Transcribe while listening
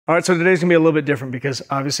All right, so today's gonna be a little bit different because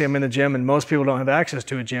obviously I'm in the gym and most people don't have access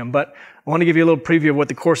to a gym, but I wanna give you a little preview of what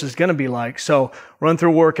the course is gonna be like. So run through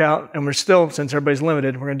a workout, and we're still, since everybody's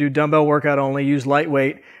limited, we're gonna do dumbbell workout only, use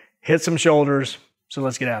lightweight, hit some shoulders. So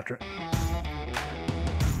let's get after it.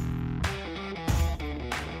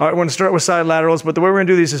 All right, we're gonna start with side laterals, but the way we're gonna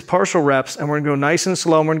do these is partial reps, and we're gonna go nice and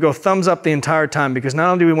slow, and we're gonna go thumbs up the entire time, because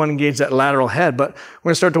not only do we wanna engage that lateral head, but we're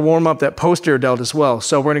gonna start to warm up that posterior delt as well.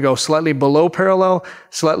 So we're gonna go slightly below parallel,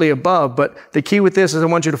 slightly above, but the key with this is I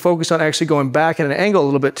want you to focus on actually going back at an angle a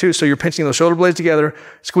little bit too, so you're pinching those shoulder blades together,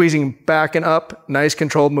 squeezing back and up, nice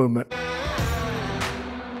controlled movement.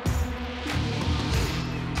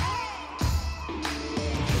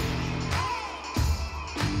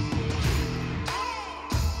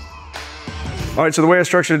 All right, so the way I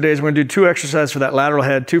structured today is we're gonna do 2 exercises for that lateral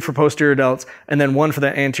head, 2 for posterior delts, and then 1 for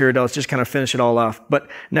that anterior delts, just kind of finish it all off. But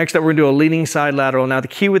next up, we're gonna do a leaning side lateral. Now the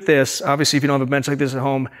key with this, obviously if you don't have a bench like this at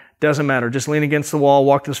home, doesn't matter. Just lean against the wall,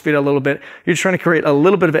 walk those feet out a little bit. You're just trying to create a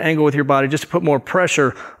little bit of an angle with your body just to put more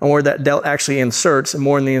pressure on where that delt actually inserts, and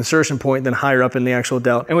more in the insertion point than higher up in the actual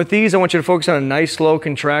delt. And with these, I want you to focus on a nice slow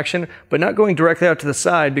contraction, but not going directly out to the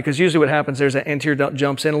side, because usually what happens there's that anterior delt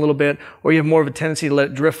jumps in a little bit, or you have more of a tendency to let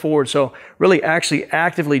it drift forward. So really actually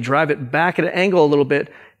actively drive it back at an angle a little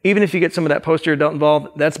bit. Even if you get some of that posterior delt involved,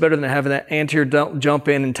 that's better than having that anterior delt jump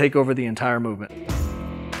in and take over the entire movement.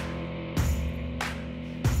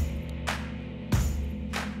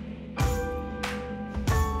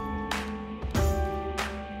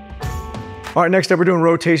 All right, next up we're doing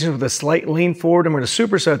rotations with a slight lean forward, and we're gonna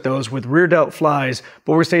superset those with rear delt flies,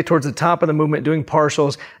 but we're gonna stay towards the top of the movement doing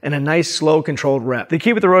partials and a nice slow controlled rep. The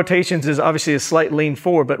key with the rotations is obviously a slight lean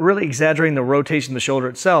forward, but really exaggerating the rotation of the shoulder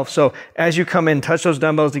itself. So as you come in, touch those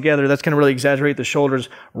dumbbells together, that's gonna really exaggerate the shoulders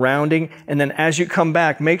rounding. And then as you come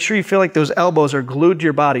back, make sure you feel like those elbows are glued to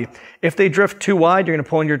your body. If they drift too wide, you're gonna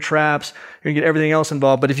pull in your traps, you're gonna get everything else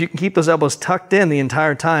involved. But if you can keep those elbows tucked in the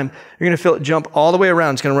entire time, you're gonna feel it jump all the way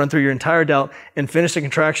around. It's gonna run through your entire delt and finish the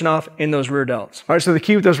contraction off in those rear delts. All right, so the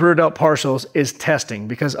key with those rear delt partials is testing,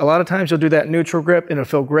 because a lot of times you'll do that neutral grip and it'll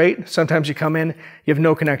feel great. Sometimes you come in, you have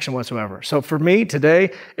no connection whatsoever. So for me today,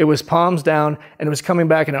 it was palms down and it was coming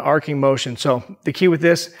back in an arcing motion. So the key with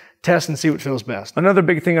this, test and see what feels best. Another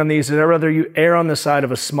big thing on these is I'd rather you err on the side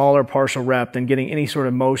of a smaller partial rep than getting any sort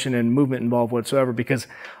of motion and movement involved whatsoever, because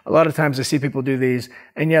a lot of times I see people do these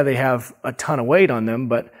and yeah, they have a ton of weight on them,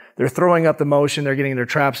 but they're throwing up the motion, they're getting their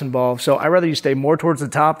traps involved. So I'd rather you stay more towards the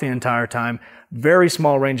top the entire time, very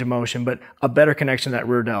small range of motion, but a better connection to that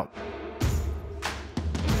rear delt.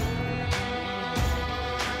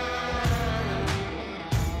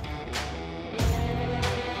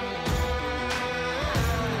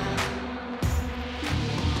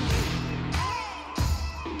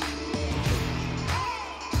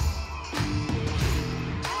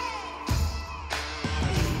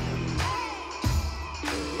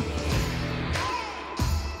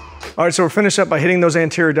 All right, so we're finished up by hitting those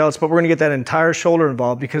anterior delts, but we're gonna get that entire shoulder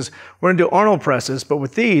involved, because we're gonna do Arnold presses, but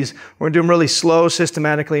with these, we're gonna do them really slow,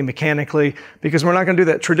 systematically, mechanically, because we're not gonna do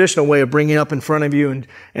that traditional way of bringing up in front of you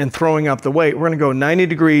and throwing up the weight. We're gonna go 90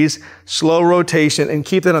 degrees, slow rotation, and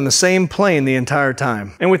keep that on the same plane the entire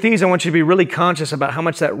time. And with these, I want you to be really conscious about how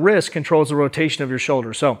much that wrist controls the rotation of your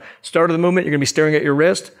shoulder. So, start of the movement, you're gonna be staring at your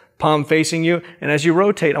wrist, palm facing you, and as you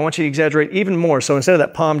rotate, I want you to exaggerate even more. So instead of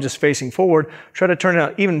that palm just facing forward, try to turn it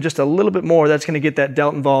out even just a little bit more. That's gonna get that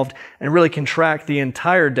delt involved and really contract the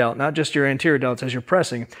entire delt, not just your anterior delts as you're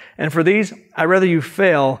pressing. And for these, I'd rather you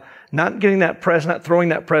fail, not getting that press, not throwing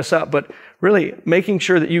that press up, but really making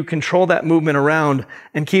sure that you control that movement around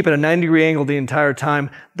and keep it at a 90-degree angle the entire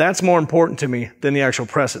time. That's more important to me than the actual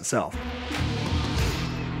press itself.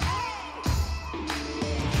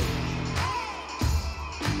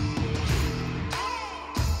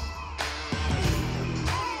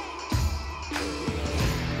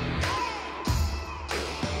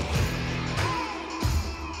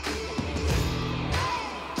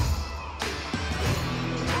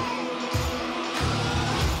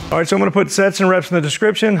 All right, so I'm gonna put sets and reps in the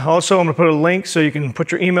description. Also, I'm gonna put a link so you can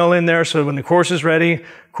put your email in there, so when the course is ready,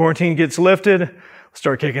 quarantine gets lifted, we'll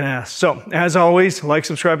start kicking ass. So, as always, like,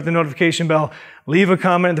 subscribe, hit the notification bell, leave a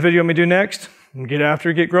comment on the video you want me to do next, and get after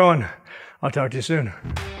it, get growing. I'll talk to you soon.